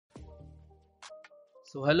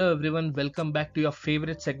So hello everyone, welcome back to your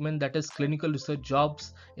favorite segment, that is clinical research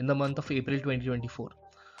jobs in the month of April 2024.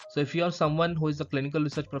 So if you are someone who is a clinical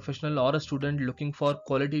research professional or a student looking for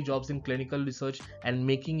quality jobs in clinical research and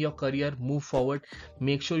making your career move forward,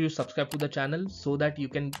 make sure you subscribe to the channel so that you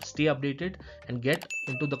can stay updated and get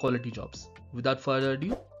into the quality jobs. Without further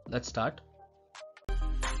ado, let's start.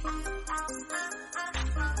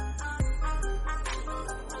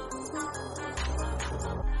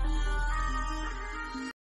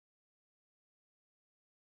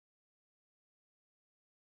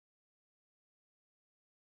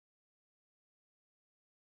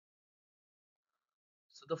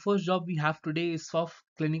 So the first job we have today is of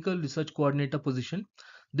clinical research coordinator position.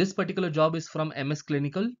 This particular job is from MS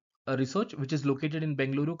Clinical Research, which is located in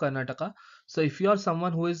Bengaluru, Karnataka. So if you are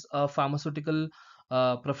someone who is a pharmaceutical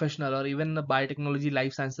professional or even a biotechnology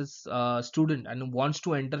life sciences student and wants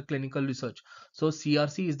to enter clinical research, so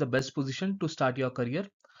CRC is the best position to start your career.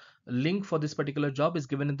 Link for this particular job is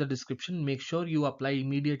given in the description. Make sure you apply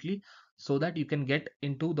immediately so that you can get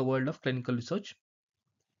into the world of clinical research.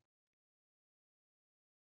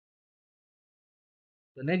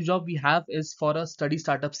 The next job we have is for a study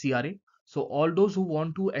startup CRA. So all those who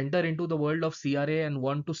want to enter into the world of CRA and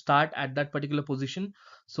want to start at that particular position,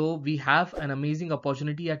 so we have an amazing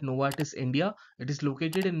opportunity at Novartis India. It is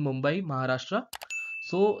located in Mumbai, Maharashtra.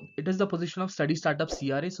 So it is the position of study startup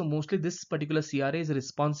CRA. So mostly this particular CRA is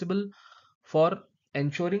responsible for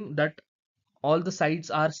ensuring that all the sites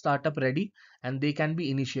are startup ready and they can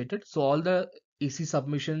be initiated. So all the AC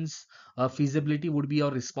submissions, feasibility would be your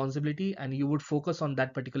responsibility and you would focus on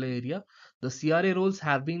that particular area. The CRA roles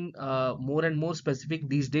have been more and more specific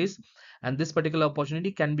these days, and this particular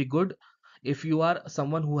opportunity can be good if you are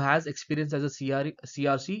someone who has experience as a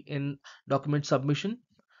CRC in document submission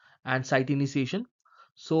and site initiation.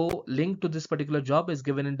 So link to this particular job is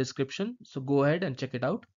given in description. So go ahead and check it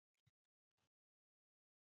out.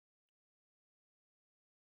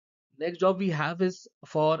 Next job we have is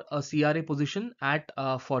for a CRA position at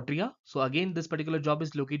Fortria. So again, this particular job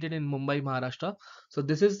is located in Mumbai, Maharashtra. So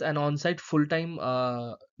this is an on-site full-time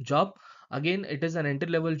job. Again, it is an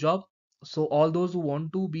entry-level job. So all those who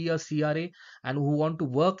want to be a CRA and who want to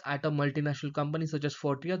work at a multinational company such as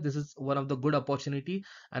Fortria, this is one of the good opportunity.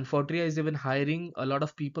 And Fortria is even hiring a lot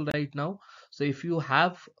of people right now. So if you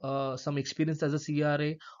have some experience as a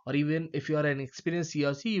CRA, or even if you are an experienced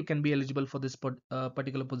CRC, you can be eligible for this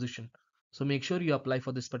particular position. So make sure you apply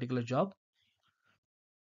for this particular job.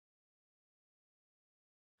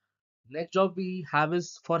 Next job we have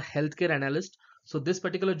is for healthcare analyst. So this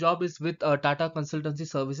particular job is with Tata Consultancy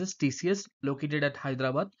Services, TCS, located at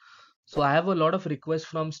Hyderabad. So I have a lot of requests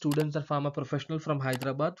from students and pharma professional from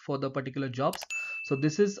Hyderabad for the particular jobs. So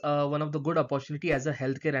this is one of the good opportunity as a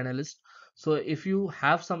healthcare analyst. So if you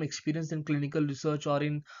have some experience in clinical research or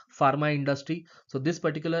in pharma industry, so this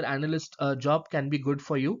particular analyst job can be good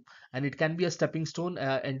for you, and it can be a stepping stone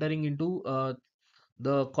entering into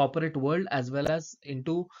the corporate world as well as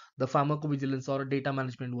into the pharmacovigilance or data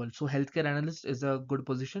management world. So healthcare analyst is a good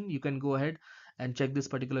position. You can go ahead and check this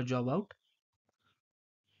particular job out.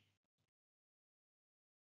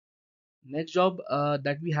 Next job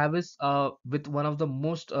that we have is with one of the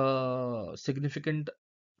most significant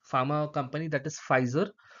pharma company, that is Pfizer.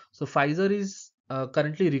 So Pfizer is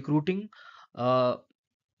currently recruiting uh,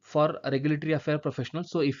 for a regulatory affair professional.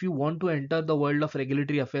 So if you want to enter the world of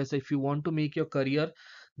regulatory affairs, if you want to make your career,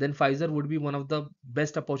 then Pfizer would be one of the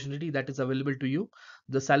best opportunity that is available to you.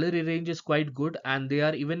 The salary range is quite good and they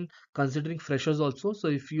are even considering freshers also. So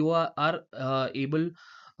if you are able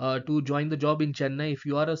to join the job in Chennai, if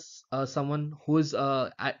you are someone who is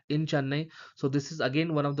in Chennai, so this is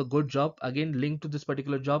again one of the good job. Again, link to this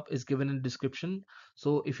particular job is given in description.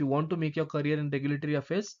 So if you want to make your career in regulatory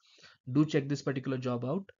affairs, do check this particular job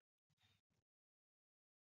out.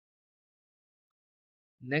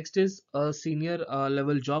 Next is a senior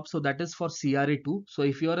level job. So that is for CRA2. So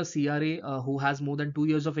if you are a CRA who has more than 2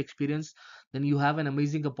 years of experience, then you have an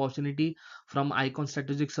amazing opportunity from Icon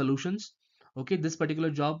Strategic Solutions. Okay, this particular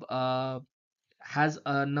job has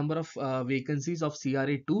a number of vacancies of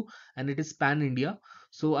CRA2 and it is pan India.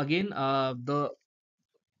 So again, the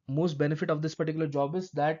most benefit of this particular job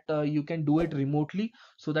is that you can do it remotely,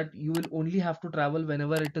 so that you will only have to travel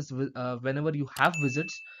whenever whenever you have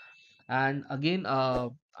visits. And again,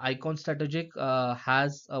 Icon Strategic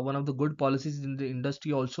has one of the good policies in the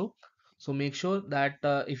industry also. So make sure that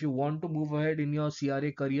if you want to move ahead in your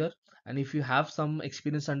CRA career and if you have some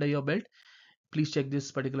experience under your belt, please check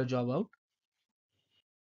this particular job out.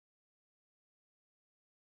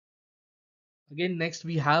 Again, next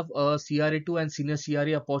we have a CRA2 and senior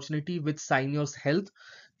CRA opportunity with Seniors Health.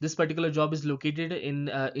 This particular job is located in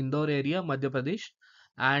Indore area, Madhya Pradesh,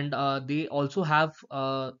 and they also have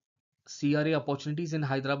CRA opportunities in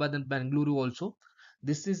Hyderabad and Bangalore also.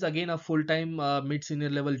 This is again a full-time mid-senior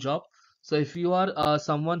level job. So if you are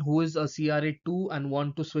someone who is a CRA 2 and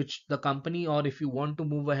want to switch the company, or if you want to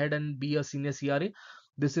move ahead and be a senior CRA,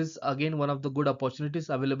 this is again one of the good opportunities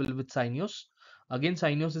available with Syneos. Again,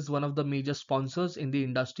 Syneos is one of the major sponsors in the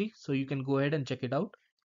industry, so you can go ahead and check it out.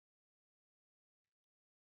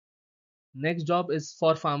 Next job is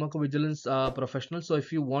for pharmacovigilance professional. So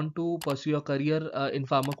if you want to pursue a career in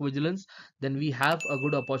pharmacovigilance, then we have a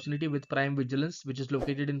good opportunity with Prime Vigilance, which is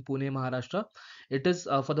located in Pune, Maharashtra. It is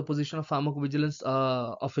for the position of pharmacovigilance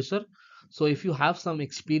officer. So if you have some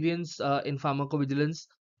experience in pharmacovigilance,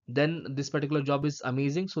 then this particular job is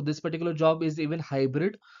amazing. So this particular job is even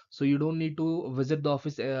hybrid. So you don't need to visit the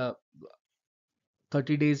office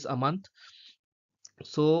 30 days a month.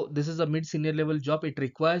 So this is a mid senior level job. It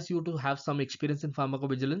requires you to have some experience in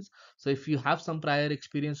pharmacovigilance. So if you have some prior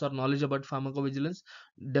experience or knowledge about pharmacovigilance,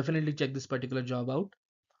 definitely check this particular job out.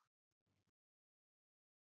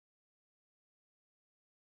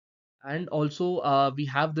 And also we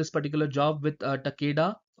have this particular job with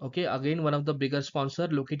Takeda. Okay, again one of the bigger sponsor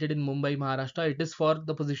located in Mumbai, Maharashtra. It is for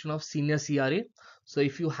the position of senior CRA. So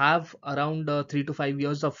if you have around 3 to 5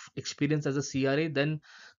 years of experience as a CRA, then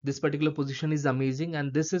this particular position is amazing,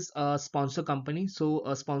 and this is a sponsor company. So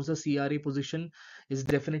a sponsor CRA position is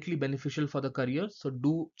definitely beneficial for the career. So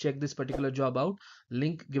do check this particular job out.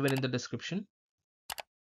 Link given in the description.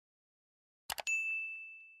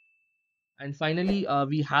 And finally,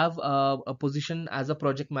 we have a position as a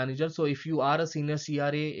project manager. So if you are a senior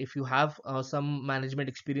CRA, if you have some management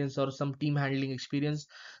experience or some team handling experience,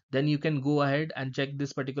 then you can go ahead and check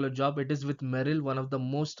this particular job. It is with Merrill, one of the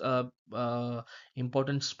most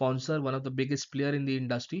important sponsor, one of the biggest player in the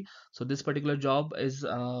industry. So this particular job is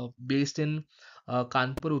based in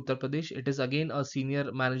Kanpur, Uttar Pradesh. It is again a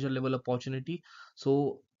senior manager level opportunity.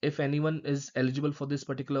 So if anyone is eligible for this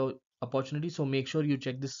particular opportunity, so make sure you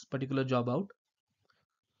check this particular job out.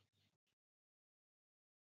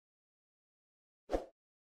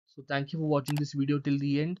 So thank you for watching this video till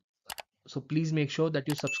the end. So please make sure that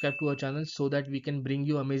you subscribe to our channel so that we can bring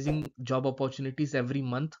you amazing job opportunities every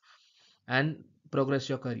month and progress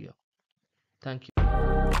your career. Thank you.